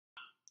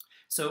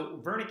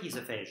So Wernicke's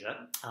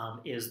aphasia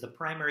is the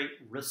primary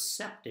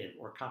receptive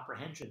or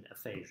comprehension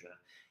aphasia.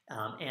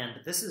 And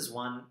this is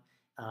one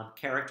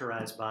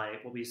characterized by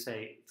what we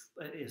say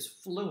is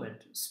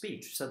fluent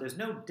speech. So there's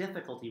no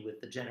difficulty with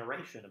the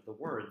generation of the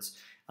words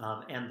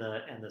and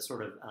the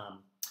sort of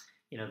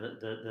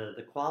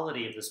the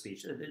quality of the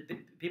speech.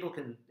 People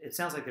can, it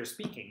sounds like they're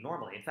speaking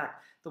normally. In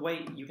fact, the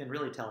way you can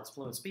really tell it's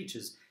fluent speech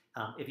is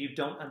if you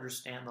don't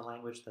understand the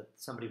language that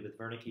somebody with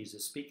Wernicke's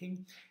is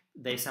speaking,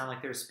 they sound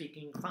like they're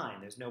speaking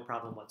fine. There's no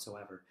problem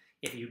whatsoever.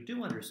 If you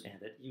do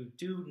understand it, you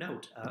do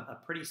note a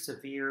pretty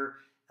severe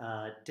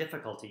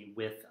difficulty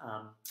with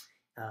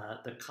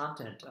the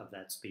content of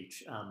that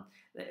speech.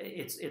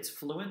 It's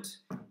fluent,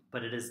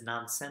 but it is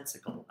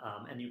nonsensical.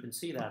 And you can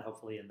see that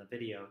hopefully in the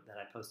video that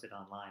I posted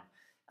online.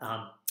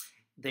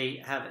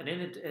 They have an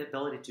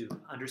inability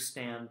to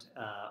understand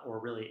or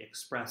really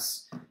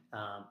express,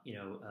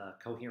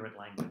 coherent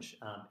language.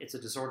 It's a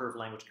disorder of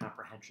language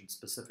comprehension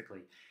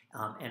specifically,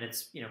 and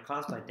it's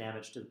caused by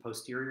damage to the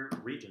posterior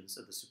regions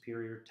of the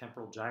superior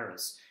temporal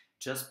gyrus,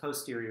 just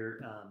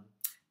posterior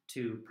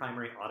to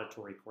primary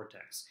auditory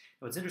cortex.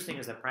 And what's interesting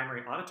is that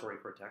primary auditory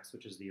cortex,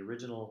 which is the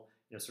original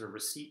sort of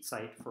receipt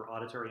site for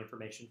auditory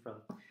information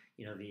from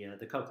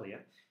the cochlea,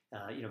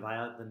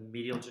 via the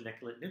medial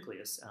geniculate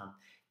nucleus,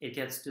 it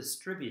gets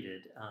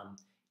distributed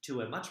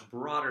to a much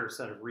broader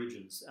set of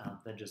regions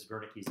than just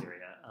Wernicke's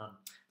area.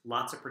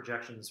 Lots of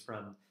projections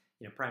from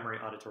primary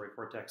auditory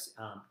cortex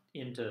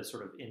into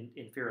sort of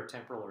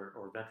inferotemporal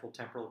or ventral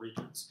temporal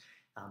regions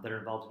that are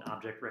involved in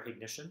object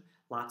recognition.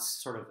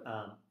 Lots sort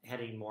of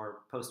heading more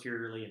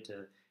posteriorly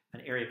into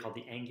an area called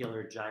the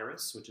angular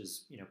gyrus, which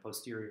is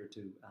posterior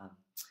to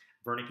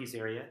Wernicke's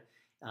area.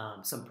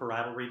 Some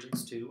parietal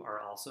regions, too, are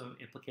also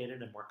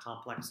implicated in a more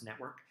complex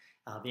network.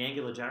 The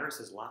angular gyrus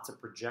has lots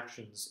of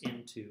projections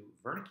into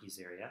Wernicke's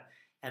area.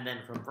 And then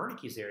from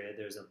Wernicke's area,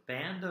 there's a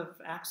band of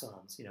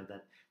axons,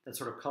 that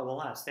sort of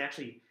coalesce. They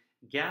actually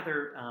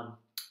gather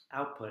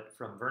output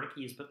from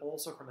Wernicke's, but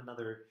also from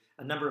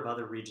a number of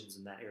other regions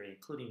in that area,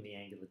 including the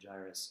angular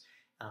gyrus,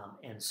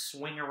 and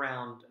swing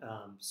around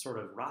sort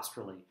of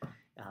rostrally,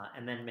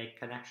 and then make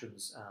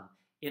connections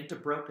into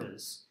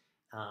Broca's,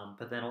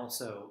 but then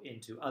also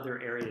into other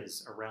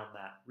areas around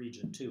that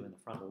region too in the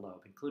frontal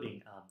lobe,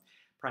 including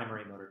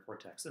primary motor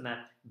cortex. And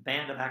that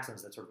band of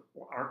axons that sort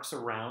of arcs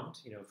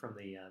around, from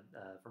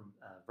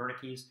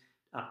Wernicke's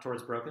up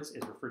towards Broca's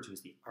is referred to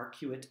as the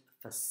arcuate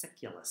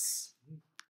fasciculus.